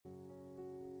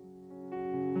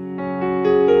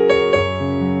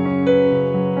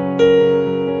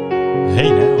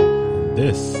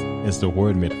the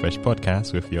Word Made Fresh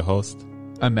podcast with your host.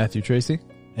 I'm Matthew Tracy.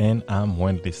 And I'm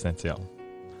Wendy Sentel.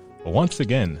 Once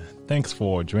again, thanks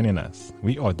for joining us.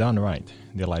 We are downright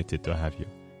delighted to have you.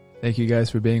 Thank you guys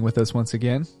for being with us once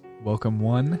again. Welcome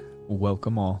one,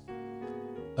 welcome all.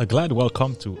 A glad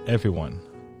welcome to everyone.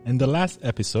 In the last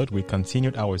episode, we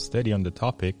continued our study on the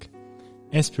topic,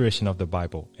 inspiration of the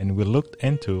Bible, and we looked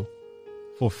into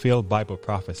fulfilled Bible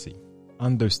prophecy,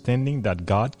 understanding that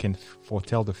God can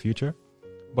foretell the future,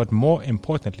 but more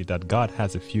importantly, that God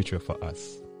has a future for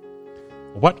us.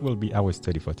 What will be our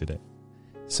study for today?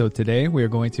 So today we are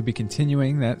going to be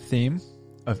continuing that theme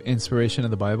of inspiration of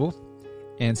the Bible.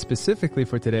 And specifically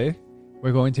for today,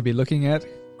 we're going to be looking at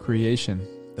creation.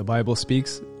 The Bible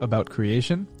speaks about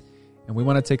creation, and we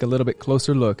want to take a little bit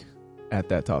closer look at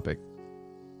that topic.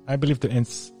 I believe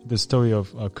the story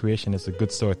of creation is a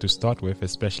good story to start with,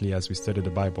 especially as we study the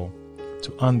Bible,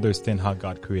 to understand how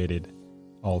God created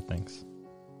all things.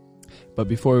 But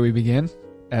before we begin,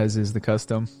 as is the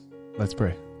custom, let's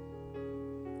pray.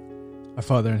 Our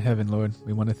Father in heaven, Lord,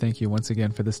 we want to thank you once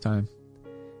again for this time.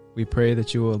 We pray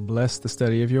that you will bless the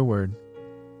study of your word,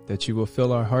 that you will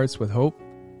fill our hearts with hope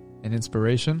and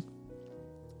inspiration,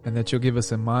 and that you'll give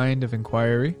us a mind of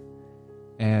inquiry,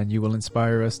 and you will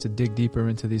inspire us to dig deeper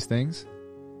into these things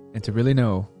and to really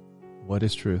know what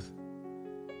is truth.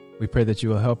 We pray that you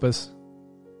will help us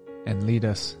and lead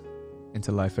us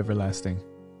into life everlasting.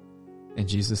 In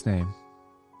Jesus' name,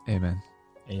 amen.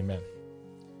 Amen.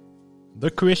 The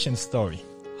creation story.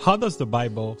 How does the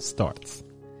Bible start?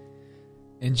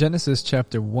 In Genesis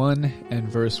chapter 1 and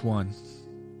verse 1,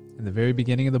 in the very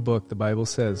beginning of the book, the Bible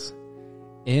says,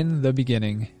 "In the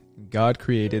beginning, God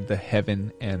created the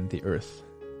heaven and the earth."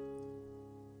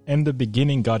 In the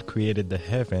beginning, God created the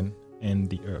heaven and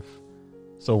the earth.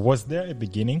 So was there a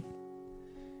beginning?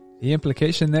 The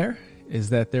implication there is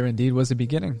that there indeed was a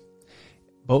beginning,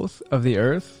 both of the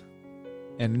earth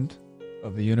and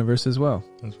of the universe as well.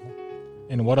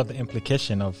 And what are the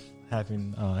implications of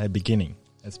having a beginning,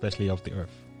 especially of the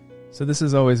earth? So this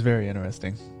is always very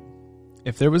interesting.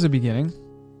 If there was a beginning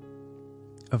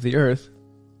of the earth,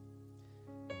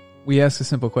 we ask a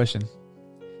simple question.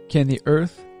 Can the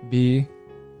earth be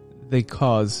the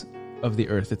cause of the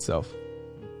earth itself?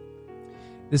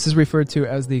 This is referred to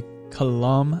as the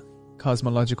Kalam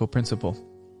cosmological principle.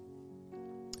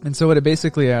 And so what it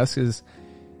basically asks is,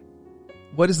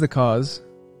 what is the cause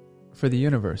for the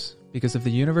universe? Because if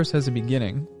the universe has a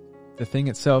beginning, the thing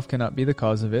itself cannot be the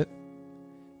cause of it.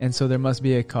 And so there must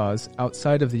be a cause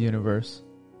outside of the universe,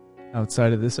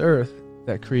 outside of this earth,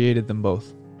 that created them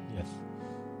both. Yes.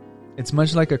 It's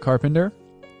much like a carpenter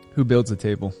who builds a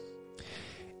table.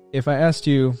 If I asked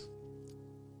you,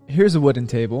 here's a wooden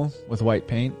table with white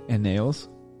paint and nails,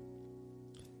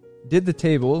 did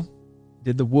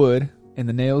the wood and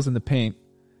the nails and the paint,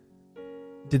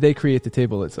 did they create the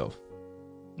table itself?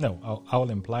 No, I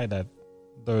will imply that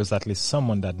there is at least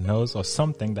someone that knows or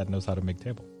something that knows how to make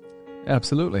table.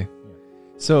 Absolutely. Yeah.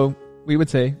 So we would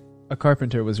say a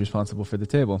carpenter was responsible for the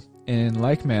table. In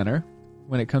like manner,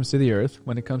 when it comes to the earth,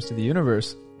 when it comes to the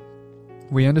universe,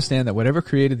 we understand that whatever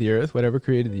created the earth, whatever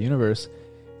created the universe,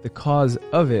 the cause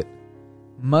of it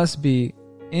must be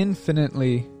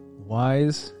infinitely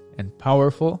wise and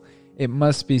powerful. It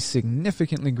must be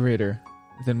significantly greater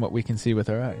than what we can see with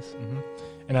our eyes. Mm-hmm.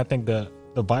 And I think the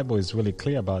Bible is really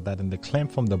clear about that. And the claim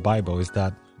from the Bible is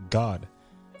that God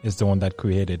is the one that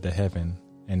created the heaven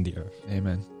and the earth.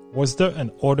 Amen. Was there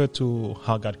an order to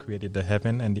how God created the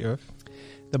heaven and the earth?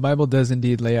 The Bible does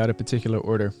indeed lay out a particular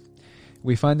order.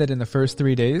 We find that in the first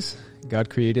 3 days, God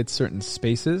created certain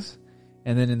spaces.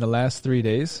 And then in the last 3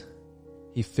 days,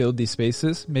 he filled these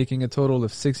spaces, making a total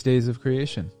of 6 days of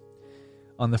creation.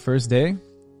 On the first day,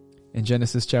 in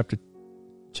Genesis chapter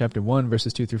 1,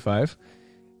 verses 2 through 5,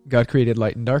 God created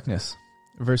light and darkness.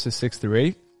 Verses 6 through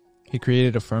 8, he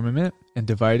created a firmament and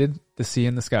divided the sea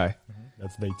and the sky. Mm-hmm.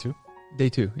 That's day 2. Day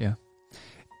 2, yeah.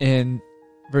 In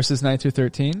verses 9 through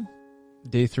 13,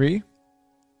 day 3,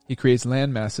 he creates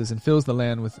land masses and fills the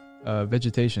land with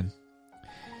vegetation.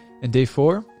 In day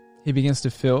 4, he begins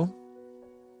to fill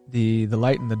the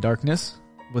light and the darkness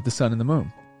with the sun and the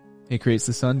moon. He creates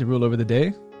the sun to rule over the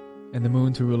day and the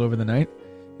moon to rule over the night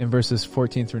in verses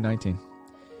 14 through 19.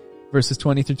 Verses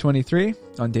 20 through 23,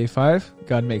 on day 5,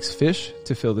 God makes fish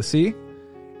to fill the sea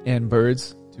and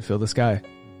birds to fill the sky.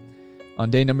 On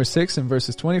day number 6, in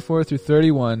verses 24 through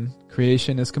 31,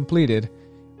 creation is completed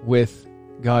with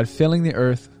God filling the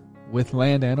earth with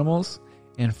land animals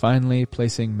and finally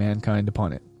placing mankind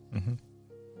upon it. Mm-hmm.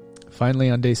 Finally,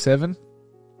 on day 7,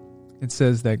 it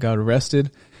says that God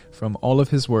rested from all of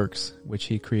his works which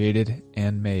he created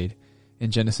and made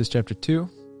in Genesis chapter 2,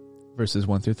 verses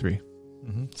 1 through 3.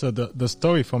 So the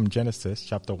story from Genesis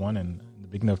chapter 1 and the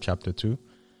beginning of chapter 2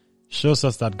 shows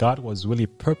us that God was really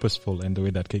purposeful in the way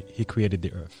that he created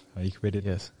the earth. He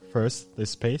created first the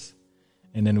space,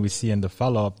 and then we see in the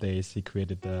follow-up days he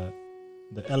created the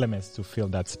elements to fill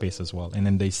that space as well. And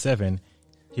in day 7,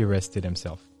 he rested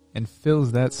himself. And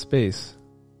fills that space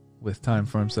with time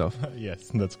for himself.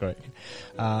 Yes, that's correct.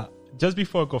 Just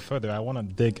before I go further, I want to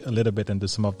dig a little bit into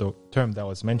some of the terms that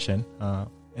was mentioned.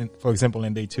 And for example,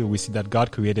 in day 2, we see that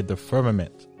God created the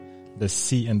firmament, the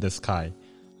sea and the sky.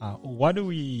 What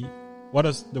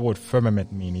does the word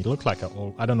firmament mean? It looked like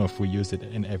I don't know if we use it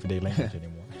in everyday language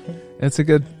anymore. It's a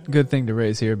good thing to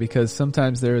raise here, because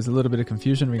sometimes there is a little bit of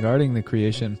confusion regarding the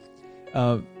creation.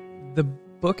 The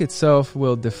book itself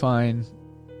will define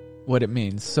what it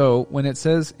means. So when it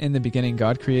says in the beginning,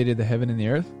 God created the heaven and the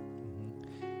earth,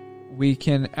 we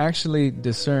can actually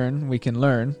discern, we can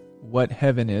learn what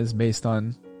heaven is based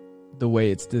on the way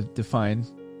it's defined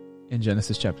in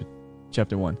Genesis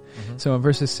chapter 1. So in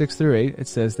verses 6 through 8, it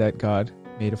says that God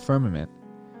made a firmament.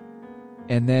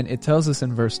 And then it tells us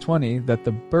in verse 20 that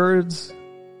the birds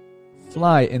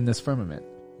fly in this firmament.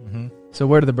 So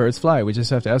where do the birds fly? We just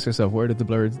have to ask ourselves, where did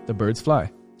the birds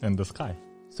fly? In the sky.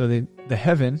 So the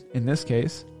heaven, in this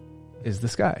case, is the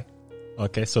sky.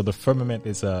 Okay, so the firmament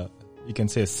is you can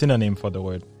say a synonym for the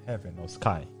word heaven or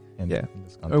sky. In this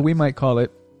context. Or we might call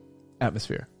it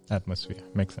atmosphere. Atmosphere,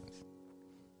 makes sense.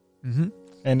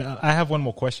 And I have one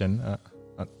more question,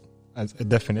 as a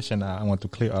definition I want to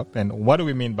clear up. And what do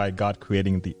we mean by God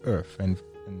creating the earth?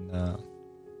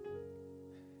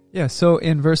 So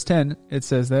in verse 10, it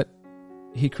says that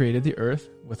he created the earth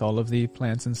with all of the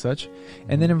plants and such.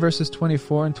 And then in verses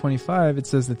 24 and 25, it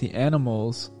says that the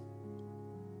animals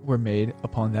were made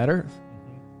upon that earth.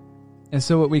 And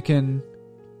so what we can,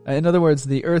 in other words,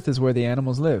 the earth is where the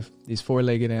animals live. These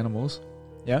four-legged animals,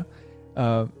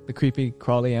 the creepy,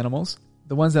 crawly animals,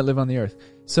 the ones that live on the earth.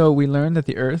 So we learn that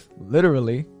the earth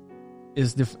literally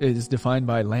is defined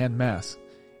by land mass.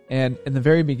 And in the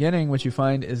very beginning, what you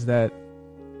find is that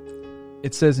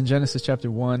it says in Genesis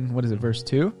chapter 1, verse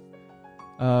 2?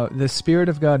 The Spirit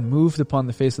of God moved upon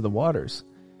the face of the waters.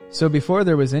 So before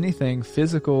there was anything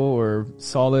physical or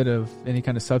solid of any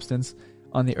kind of substance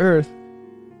on the earth,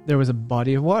 there was a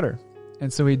body of water.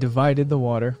 And so he divided the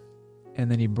water, and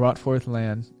then he brought forth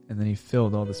land, and then he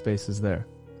filled all the spaces there.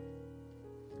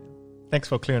 Thanks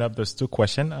for clearing up those two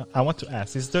questions. I want to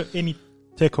ask, is there any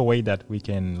takeaway that we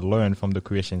can learn from the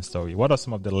creation story? What are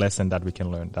some of the lessons that we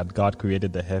can learn? That God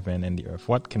created the heaven and the earth.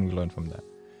 What can we learn from that?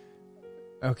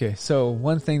 Okay, so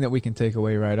one thing that we can take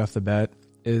away right off the bat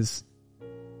is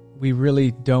we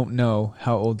really don't know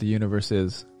how old the universe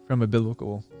is from a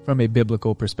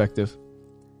biblical perspective.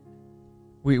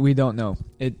 We don't know.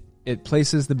 It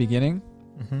places the beginning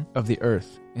of the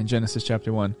earth in Genesis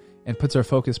chapter 1 and puts our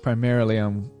focus primarily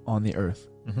on the earth.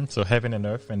 So heaven and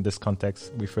earth in this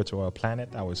context refer to our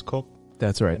planet, our scope.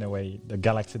 That's right. In a way, the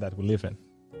galaxy that we live in.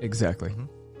 Exactly.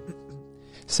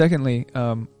 Secondly,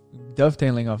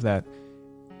 dovetailing off that,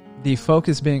 the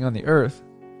focus being on the earth,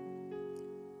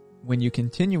 when you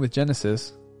continue with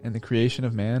Genesis and the creation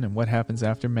of man and what happens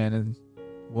after man and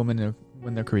woman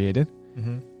when they're created,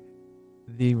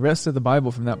 the rest of the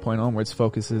Bible from that point onwards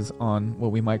focuses on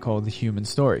what we might call the human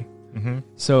story.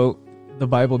 So the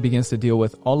Bible begins to deal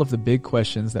with all of the big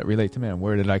questions that relate to man.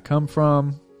 Where did I come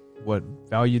from? What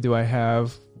value do I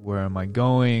have? Where am I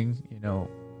going?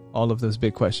 All of those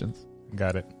big questions.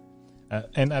 Got it.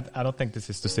 And I don't think this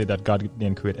is to say that God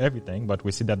didn't create everything, but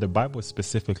we see that the Bible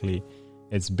specifically,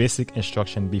 it's basic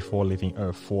instruction before leaving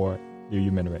earth for the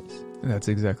human race. That's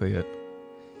exactly it.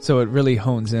 So it really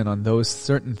hones in on those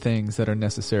certain things that are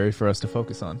necessary for us to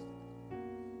focus on.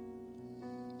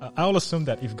 I'll assume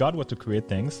that if God were to create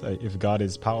things, if God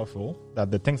is powerful, that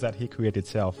the things that he created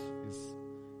itself is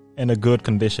in a good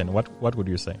condition. What would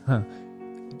you say?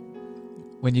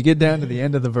 When you get down to the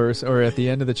end of the verse, or at the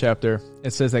end of the chapter,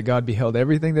 it says that God beheld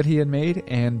everything that he had made,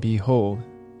 and behold,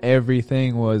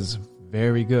 everything was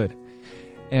very good.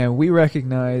 And we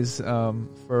recognize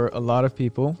for a lot of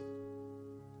people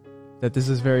that this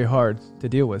is very hard to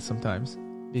deal with sometimes,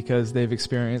 because they've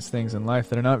experienced things in life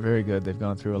that are not very good. They've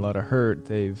gone through a lot of hurt.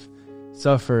 They've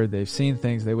suffered. They've seen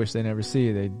things they wish they never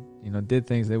see. They did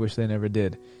things they wish they never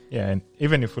did. Yeah, and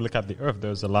even if we look at the earth,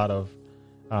 there's a lot of,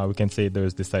 we can say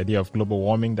there's this idea of global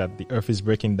warming, that the earth is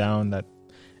breaking down, that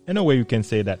in a way you can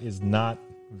say that is not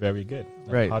very good.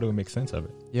 Right. How do we make sense of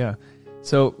it? Yeah.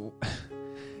 So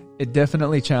it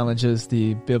definitely challenges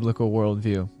the biblical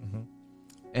worldview.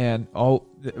 And a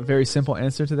very simple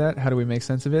answer to that, how do we make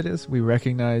sense of it, is we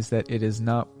recognize that it is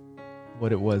not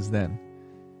what it was then.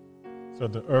 So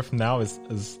the earth now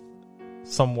is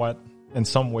somewhat in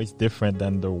some ways different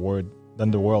than the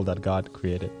world that God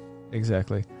created.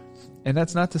 Exactly. And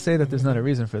that's not to say that there's not a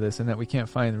reason for this and that we can't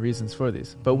find reasons for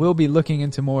these. But we'll be looking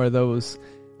into more of those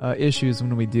issues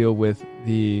when we deal with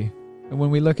when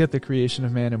we look at the creation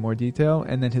of man in more detail,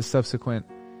 and then his subsequent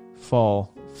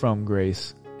fall from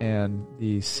grace and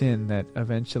the sin that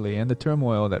eventually, and the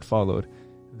turmoil that followed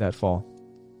that fall.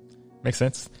 Makes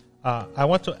sense. I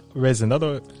want to raise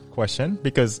another question,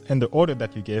 because in the order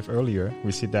that you gave earlier,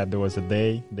 we see that there was a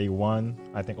day 1,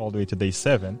 I think all the way to day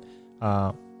 7.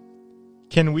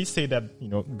 Can we say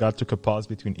that, God took a pause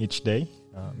between each day?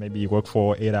 Maybe he worked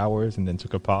for 8 hours and then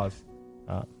took a pause.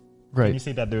 Right. Can you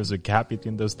say that there's a gap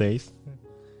between those days?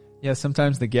 Yeah,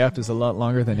 sometimes the gap is a lot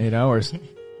longer than 8 hours.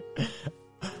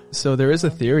 So there is a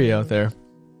theory out there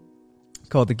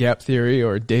called the gap theory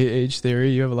or day age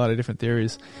theory. You have a lot of different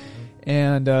theories.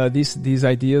 And these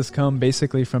ideas come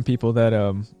basically from people that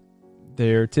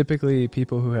they're typically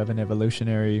people who have an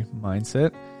evolutionary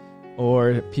mindset,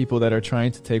 or people that are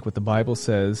trying to take what the Bible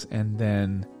says and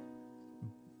then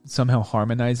somehow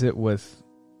harmonize it with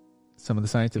some of the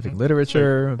scientific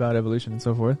literature about evolution and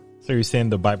so forth. So you're saying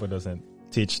the Bible doesn't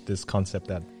teach this concept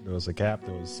that there was a gap,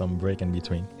 there was some break in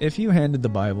between? If you handed the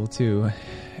Bible to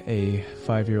a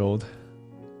 5-year-old,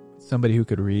 somebody who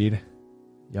could read,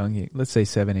 young, let's say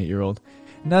 7, 8-year-old,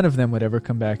 none of them would ever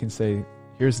come back and say,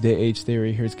 here's day age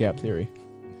theory, here's gap theory.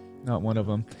 Not one of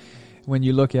them. When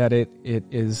you look at it, it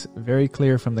is very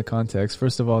clear from the context.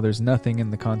 First of all, there's nothing in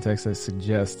the context that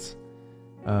suggests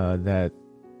that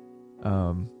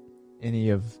any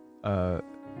of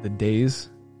the days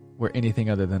were anything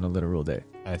other than a literal day.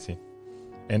 I see.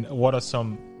 And what are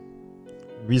some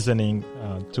reasoning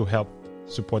to help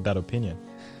support that opinion?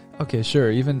 Okay,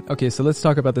 sure. So let's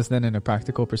talk about this then in a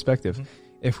practical perspective. Mm-hmm.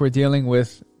 If we're dealing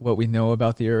with what we know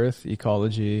about the earth,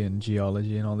 ecology and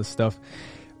geology and all this stuff,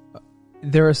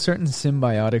 there are certain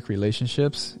symbiotic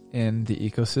relationships in the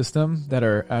ecosystem that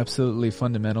are absolutely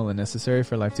fundamental and necessary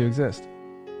for life to exist.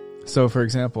 So, for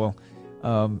example,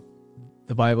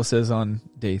 the Bible says on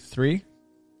day 3,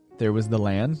 there was the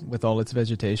land with all its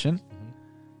vegetation. Mm-hmm.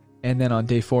 And then on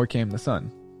day 4 came the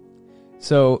sun.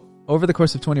 So, over the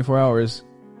course of 24 hours,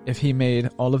 if he made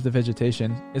all of the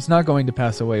vegetation, it's not going to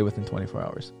pass away within 24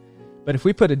 hours. But if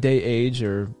we put a day age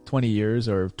or 20 years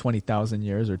or 20,000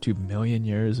 years or 2 million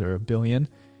years or 1 billion,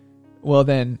 well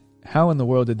then, how in the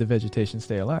world did the vegetation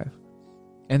stay alive?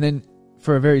 And then,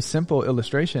 for a very simple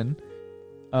illustration,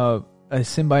 a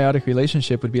symbiotic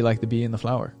relationship would be like the bee and the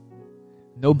flower.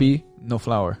 No bee, no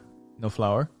flower. No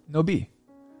flower, no bee.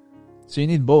 So you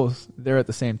need both there at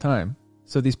the same time.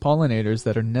 So these pollinators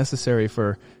that are necessary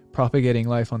for propagating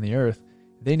life on the earth,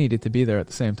 they needed to be there at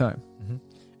the same time. Mm-hmm.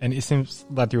 And it seems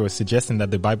that you were suggesting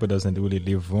that the Bible doesn't really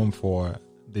leave room for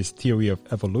this theory of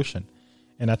evolution.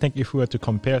 And I think if we were to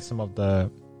compare some of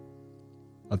a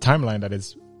timeline that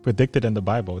is predicted in the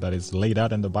Bible, that is laid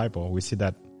out in the Bible, we see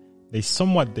that they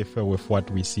somewhat differ with what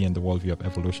we see in the worldview of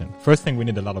evolution. First thing, we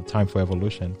need a lot of time for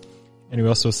evolution. And we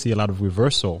also see a lot of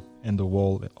reversal in the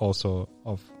world also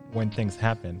of when things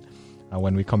happen.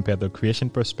 When we compare the creation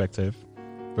perspective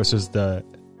versus the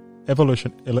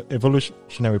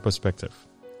evolutionary perspective.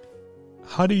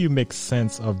 How do you make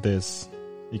sense of this?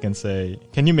 You can say,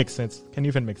 can you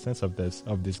even make sense of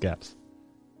these gaps?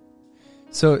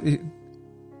 So,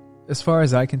 as far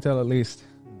as I can tell at least,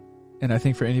 and I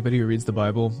think for anybody who reads the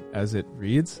Bible as it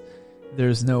reads,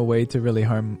 there's no way to really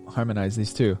harmonize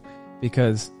these two.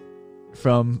 Because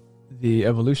from the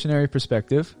evolutionary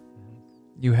perspective,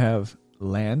 you have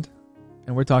land,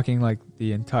 and we're talking like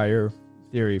the entire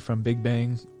theory from Big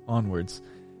Bang onwards.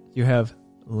 You have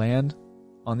land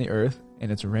on the earth,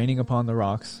 and it's raining upon the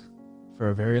rocks for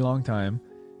a very long time,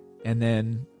 and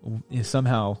then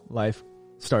somehow life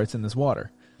starts in this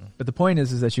water. But the point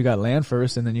is that you got land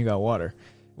first, and then you got water,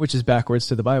 which is backwards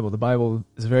to the Bible. The Bible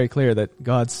is very clear that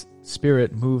God's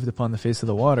Spirit moved upon the face of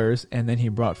the waters, and then he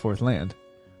brought forth land.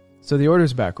 So the order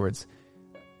is backwards.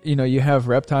 You have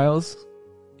reptiles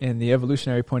in the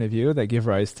evolutionary point of view that give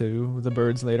rise to the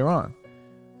birds later on.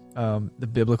 The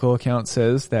biblical account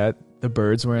says that the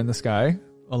birds were in the sky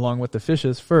along with the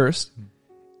fishes first,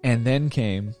 and then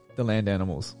came the land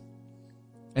animals.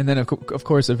 And then, of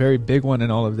course, a very big one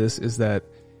in all of this is that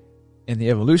in the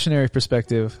evolutionary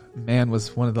perspective, man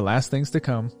was one of the last things to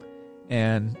come,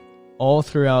 and all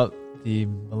throughout the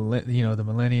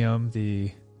millennium,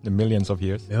 the millions of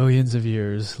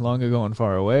years, long ago and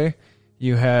far away,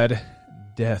 you had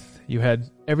death. You had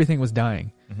everything was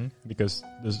dying. Mm-hmm. Because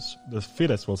the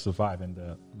fittest will survive and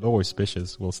the lower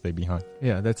species will stay behind.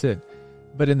 Yeah, that's it.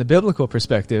 But in the biblical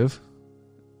perspective,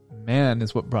 man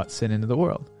is what brought sin into the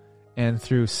world. And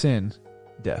through sin,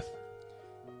 death.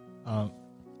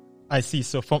 I see.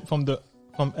 So from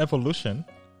evolution,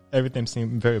 everything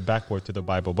seemed very backward to the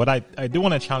Bible. But I do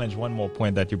want to challenge one more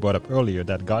point that you brought up earlier,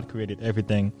 that God created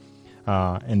everything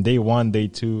in day 1, day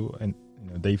 2, and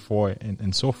day 4,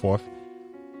 and so forth.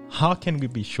 How can we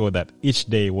be sure that each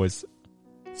day was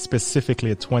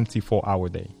specifically a 24-hour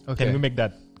day? Okay. Can we make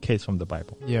that case from the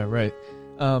Bible? Yeah, right.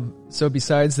 So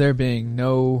besides there being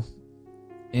no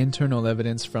internal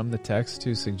evidence from the text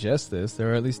to suggest this,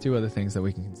 there are at least two other things that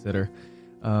we can consider.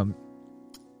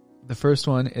 The first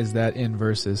one is that in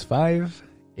verses 5,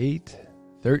 8,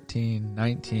 13,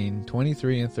 19,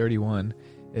 23, and 31,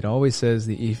 it always says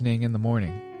the evening and the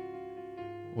morning,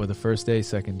 or the first day,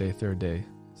 second day, third day,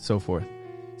 so forth.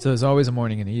 So there's always a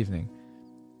morning and an evening.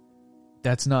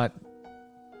 That's not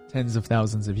tens of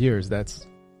thousands of years. That's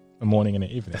a morning and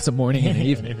an evening. That's a morning and an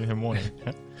evening. An evening and morning.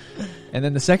 And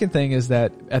then the second thing is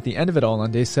that at the end of it all,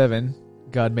 on day 7,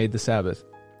 God made the Sabbath.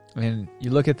 And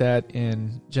you look at that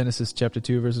in Genesis chapter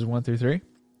 2, verses 1 through 3.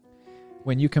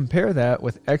 When you compare that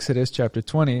with Exodus chapter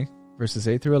 20, verses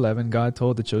 8 through 11, God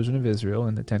told the children of Israel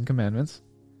in the 10 Commandments,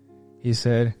 He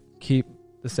said, keep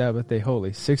the Sabbath day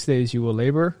holy. 6 days you will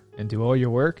labor and do all your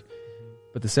work,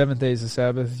 but the 7th day is the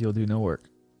Sabbath, you'll do no work.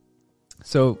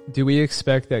 So do we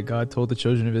expect that God told the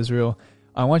children of Israel,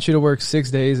 I want you to work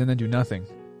 6 days and then do nothing?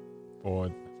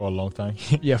 For a long time.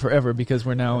 Yeah, forever, because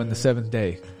we're now in the 7th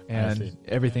day and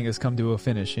everything has come to a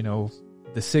finish.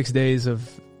 The 6 days of,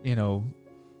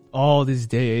 all these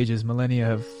day ages, millennia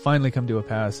have finally come to a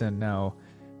pass, and now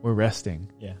we're resting.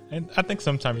 Yeah. And I think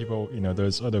sometimes people,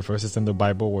 there's other verses in the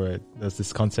Bible where there's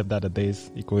this concept that a day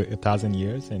is equal 1,000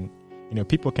 years, and,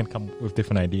 people can come with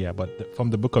different idea. But from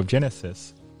the book of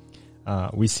Genesis,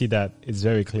 we see that it's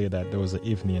very clear that there was an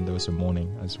evening and there was a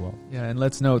morning as well. Yeah, and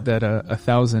let's note that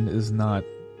 1,000 is not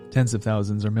tens of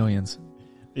thousands or millions.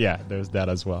 Yeah, there's that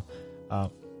as well.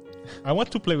 I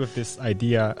want to play with this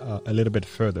idea a little bit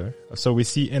further. So we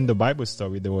see in the Bible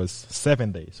story there was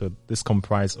 7 days. So this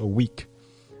comprised a week.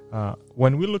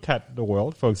 When we look at the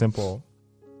world, for example,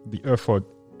 the earth,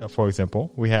 for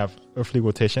example, we have earthly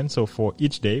rotation. So for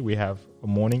each day we have a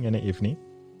morning and an evening.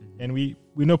 And we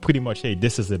know pretty much, hey,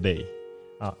 this is a day.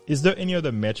 Is there any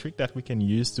other metric that we can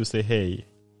use to say, hey,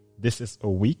 this is a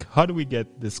week? How do we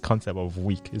get this concept of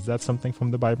week? Is that something from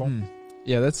the Bible?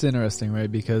 Yeah, that's interesting,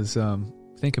 right? Because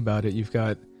think about it. You've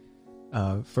got,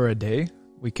 for a day,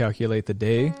 we calculate the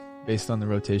day based on the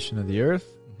rotation of the earth.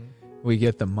 Mm-hmm. We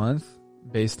get the month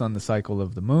based on the cycle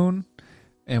of the moon.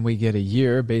 And we get a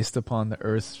year based upon the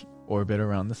earth's orbit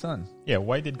around the sun. Yeah,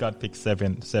 why did God pick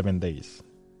seven days?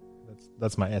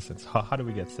 That's my essence. How do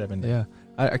we get 7 days? Yeah,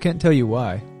 I can't tell you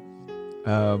why.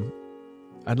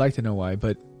 I'd like to know why,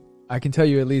 but I can tell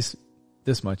you at least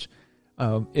this much.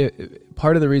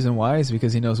 Part of the reason why is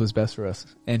because He knows what's best for us,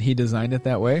 and He designed it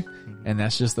that way, and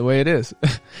that's just the way it is.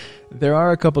 There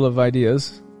are a couple of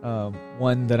ideas.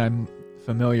 One that I'm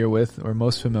familiar with, or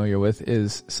most familiar with,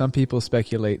 is some people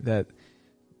speculate that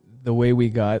the way we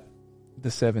got the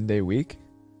 7-day week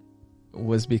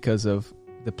was because of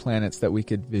the planets that we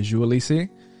could visually see.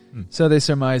 So they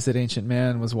surmised that ancient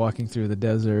man was walking through the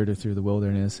desert or through the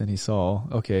wilderness, and he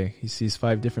sees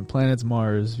 5 different planets,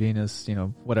 Mars, Venus,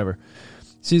 whatever.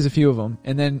 Sees a few of them.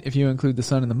 And then if you include the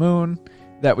sun and the moon,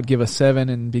 that would give us 7.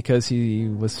 And because he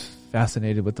was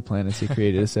fascinated with the planets, he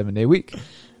created a 7-day week.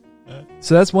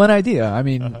 So that's one idea. I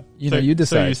mean, you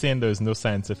decide. So you're saying there's no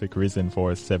scientific reason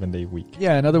for a 7-day week?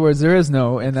 Yeah, in other words, there is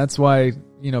no, and that's why,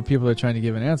 people are trying to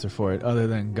give an answer for it other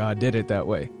than God did it that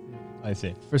way. I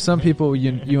see. For some people,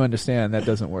 you understand that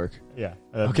doesn't work. Yeah.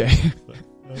 Okay.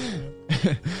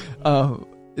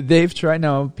 They've tried,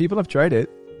 now people have tried it,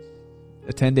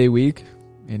 a 10-day week,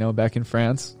 back in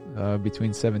France,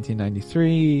 between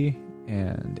 1793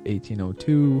 and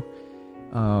 1802.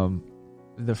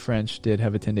 The French did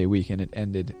have a 10-day week, and it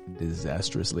ended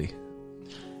disastrously.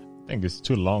 I think it's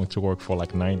too long to work for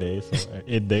like 9 days.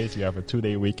 8 days, you have a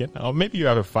 2-day weekend. Or maybe you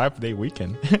have a 5-day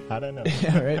weekend. I don't know.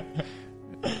 Yeah, right.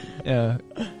 Yeah.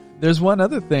 There's one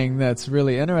other thing that's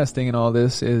really interesting in all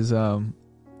this is, I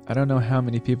don't know how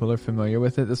many people are familiar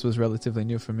with it. This was relatively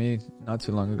new for me not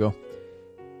too long ago.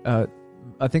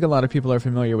 I think a lot of people are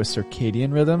familiar with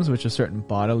circadian rhythms, which are certain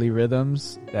bodily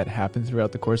rhythms that happen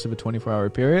throughout the course of a 24-hour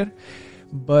period.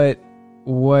 But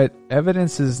what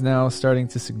evidence is now starting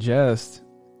to suggest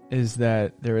is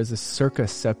that there is a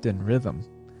circaseptan rhythm.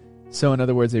 So in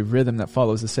other words, a rhythm that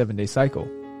follows a 7-day cycle.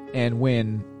 And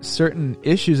when certain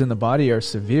issues in the body are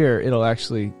severe, it'll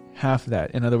actually half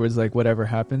that. In other words, like whatever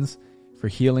happens for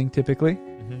healing typically,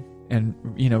 and,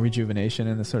 rejuvenation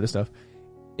and this sort of stuff,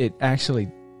 it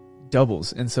actually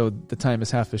doubles. And so the time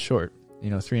is half as short,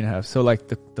 3.5. So like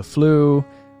the flu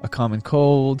a common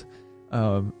cold,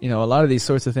 a lot of these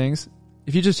sorts of things.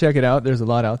 If you just check it out, there's a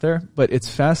lot out there, but it's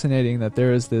fascinating that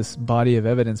there is this body of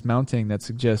evidence mounting that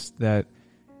suggests that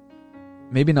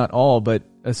maybe not all, but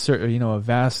a certain, a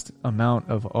vast amount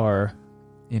of our,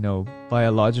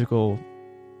 biological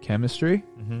chemistry,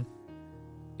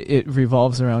 it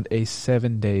revolves around a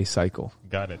 7-day cycle.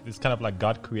 Got it. It's kind of like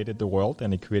God created the world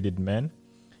and he created man,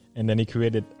 and then he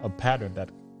created a pattern that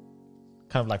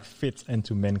kind of like fits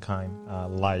into mankind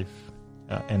life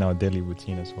and our daily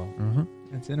routine as well.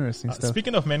 That's interesting stuff.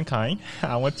 Speaking of mankind,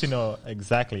 I want to know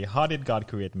exactly how did God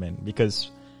create man? Because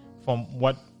from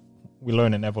what we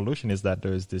learn in evolution is that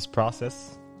there is this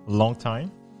process, long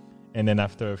time, and then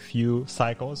after a few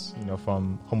cycles,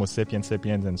 from Homo sapiens,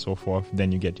 sapiens, and so forth,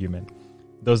 then you get human.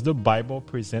 Does the Bible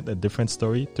present a different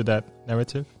story to that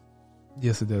narrative?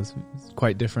 Yes, it does. It's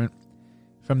quite different.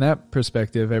 From that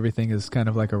perspective, everything is kind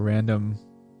of like a random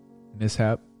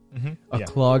mishap. A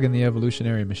clog in the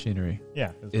evolutionary machinery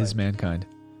is mankind.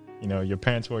 Your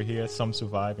parents were here, some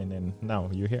survived, and then now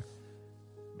you're here.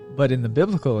 But in the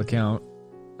biblical account,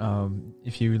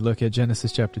 if you look at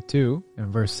Genesis chapter 2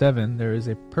 and verse 7, there is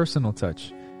a personal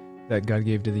touch that God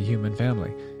gave to the human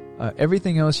family.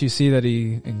 Everything else you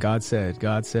see God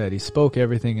said, he spoke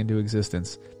everything into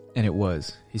existence, and it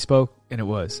was. He spoke, and it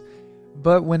was.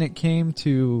 But when it came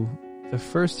to the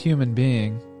first human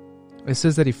being, it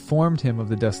says that he formed him of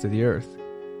the dust of the earth.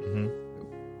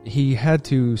 He had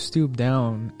to stoop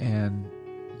down and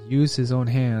use his own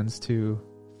hands to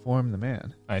form the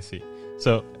man. I see.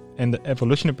 So in the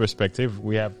evolutionary perspective,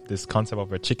 we have this concept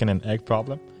of a chicken and egg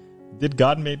problem. Did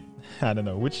God make, I don't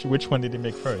know, which one did he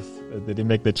make first? Did he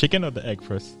make the chicken or the egg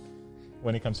first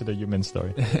when it comes to the human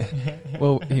story?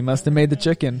 Well, he must have made the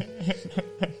chicken.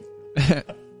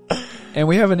 And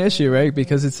we have an issue, right?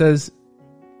 Because it says,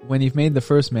 when he made the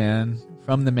first man,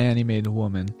 from the man he made a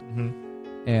woman,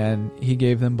 and he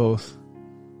gave them both,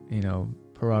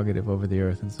 prerogative over the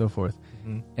earth and so forth.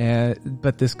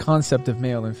 But this concept of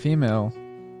male and female,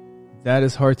 that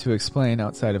is hard to explain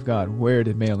outside of God. Where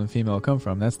did male and female come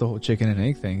from? That's the whole chicken and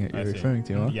egg thing that you're referring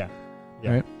to, huh? Yeah.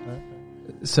 Right?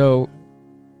 So,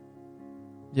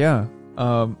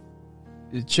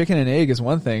 chicken and egg is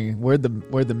one thing. Where'd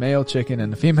the male chicken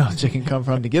and the female chicken come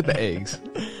from to get the eggs?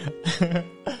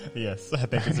 Yes, I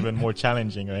think it's a bit more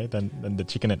challenging, right, than the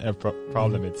chicken and egg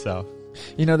problem itself.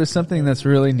 There's something that's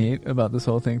really neat about this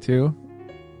whole thing too.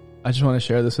 I just want to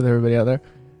share this with everybody out there.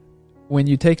 When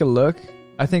you take a look,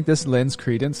 I think this lends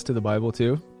credence to the Bible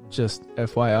too. Just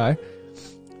FYI,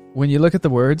 when you look at the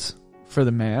words for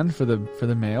the man, for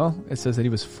the male, it says that he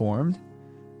was formed,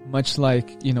 much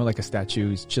like like a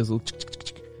statue is chiseled.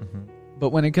 But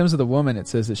when it comes to the woman, it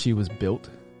says that she was built.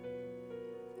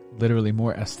 Literally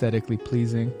more aesthetically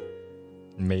pleasing.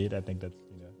 Made, I think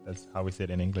that's how we say it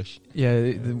in English. Yeah,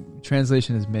 the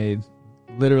translation is made.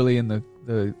 Literally in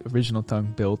the original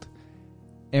tongue, built.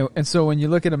 And so when you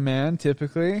look at a man,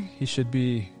 typically, he should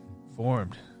be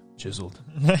formed, chiseled.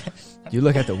 You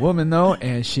look at the woman, though,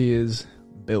 and she is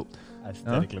built.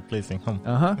 Aesthetically pleasing.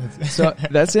 So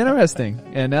that's interesting.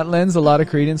 And that lends a lot of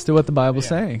credence to what the Bible's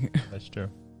saying. That's true.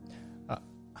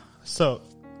 So,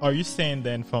 are you saying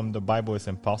then from the Bible it's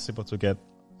impossible to get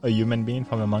a human being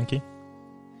from a monkey?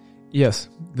 Yes,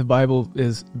 the Bible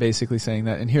is basically saying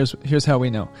that. And here's how we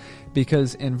know.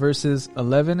 Because in verses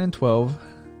 11 and 12,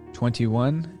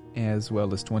 21, as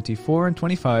well as 24 and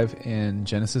 25 in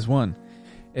Genesis 1,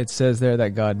 it says there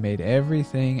that God made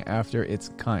everything after its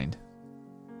kind.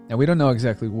 Now, we don't know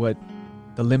exactly what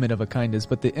the limit of a kind is,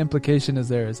 but the implication is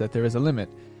that there is a limit.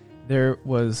 There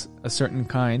was a certain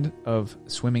kind of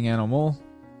swimming animal,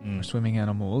 or swimming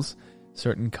animals,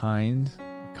 certain kinds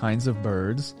of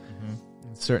birds,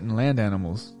 certain land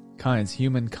animals, kinds.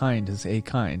 Humankind is a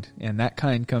kind, and that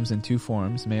kind comes in two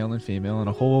forms, male and female, and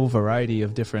a whole variety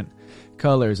of different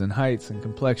colors and heights and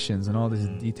complexions and all this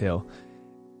detail.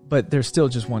 But there's still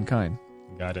just one kind.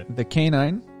 Got it. The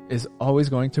canine is always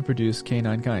going to produce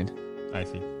canine kind. I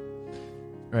see.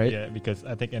 Right? Yeah, because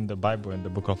I think in the Bible, in the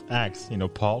book of Acts,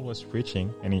 Paul was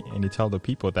preaching and he told the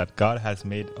people that God has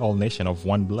made all nations of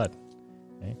one blood.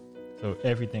 Okay? So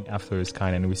everything after is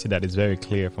kind, and we see that it's very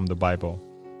clear from the Bible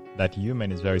that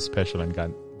human is very special in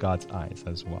God's eyes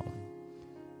as well.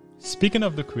 Speaking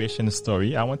of the creation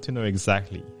story, I want to know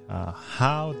exactly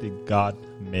how did God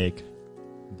make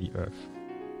the earth?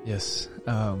 Yes.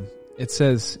 It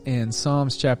says in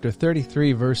Psalms chapter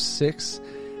 33, verse 6,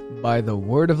 "By the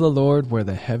word of the Lord were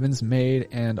the heavens made,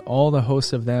 and all the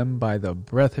hosts of them by the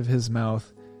breath of his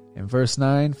mouth." In verse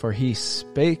 9, "For he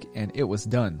spake, and it was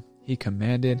done. He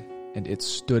commanded, and it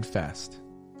stood fast."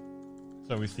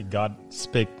 So we see God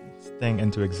spake thing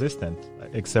into existence,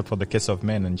 except for the case of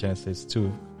man in Genesis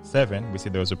 2:7. We see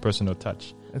there was a personal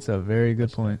touch. That's a very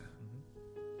good point.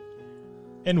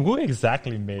 And who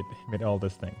exactly made all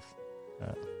these things?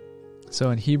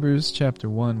 So in Hebrews chapter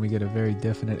 1, we get a very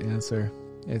definite answer.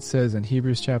 It says in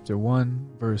Hebrews chapter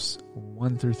 1, verse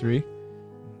 1 through 3,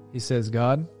 he says,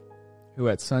 God, who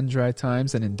at sundry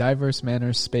times and in diverse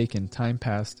manners spake in time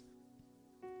past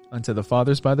unto the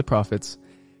fathers by the prophets,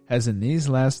 has in these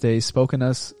last days spoken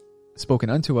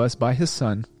unto us by his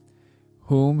Son,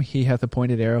 whom he hath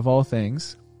appointed heir of all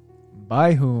things,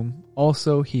 by whom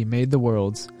also he made the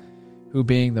worlds, who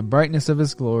being the brightness of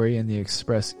his glory and the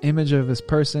express image of his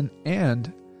person,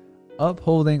 and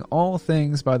upholding all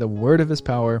things by the word of his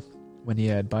power, when he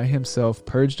had by himself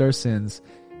purged our sins,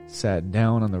 sat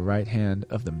down on the right hand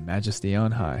of the majesty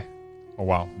on high. Oh,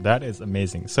 wow, that is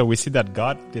amazing. So we see that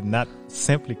God did not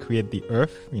simply create the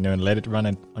earth, and let it run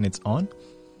on its own,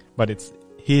 but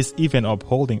he is even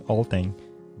upholding all things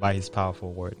by his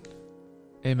powerful word.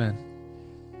 Amen.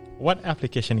 What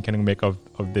application can we make of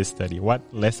this study? What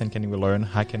lesson can we learn?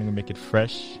 How can we make it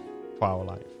fresh for our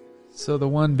life? So the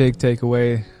one big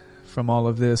takeaway from all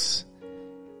of this,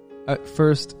 at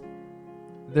first,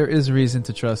 there is reason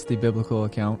to trust the biblical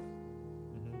account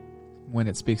when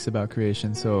it speaks about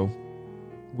creation. So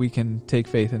we can take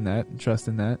faith in that and trust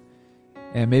in that.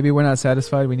 And maybe we're not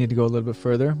satisfied. We need to go a little bit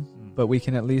further, but we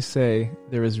can at least say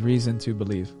there is reason to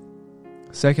believe.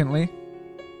 Secondly,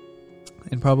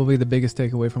 and probably the biggest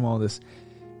takeaway from all this,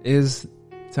 is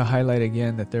to highlight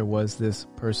again that there was this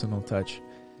personal touch.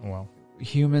 Wow.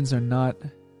 Humans are not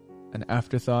an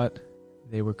afterthought.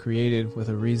 They were created with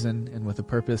a reason and with a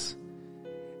purpose.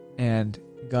 And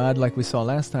God, like we saw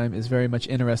last time, is very much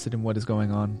interested in what is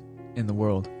going on in the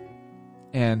world.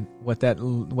 And what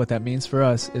that means for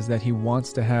us is that he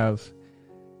wants to have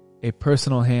a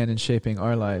personal hand in shaping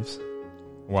our lives.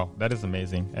 Wow, that is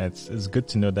amazing. It's good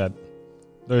to know that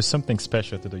there is something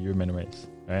special to the human race.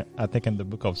 Right? I think in the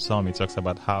book of Psalm, it talks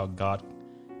about how God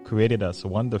created us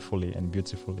wonderfully and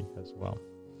beautifully as well.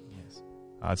 Yes.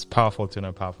 It's powerful to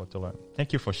know, powerful to learn.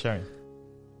 Thank you for sharing.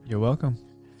 You're welcome.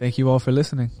 Thank you all for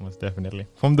listening. Most definitely.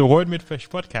 From the Word Made Fresh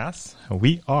podcast,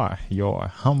 we are your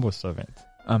humble servant.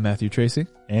 I'm Matthew Tracy.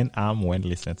 And I'm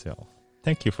Wendley Sentel.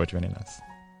 Thank you for joining us.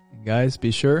 Guys,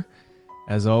 be sure,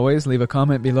 as always, leave a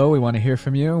comment below. We want to hear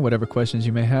from you. Whatever questions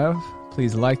you may have,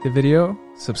 please like the video,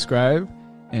 subscribe,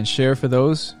 and share for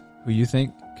those who you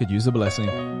think could use a blessing.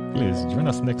 Please join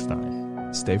us next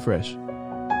time. Stay fresh.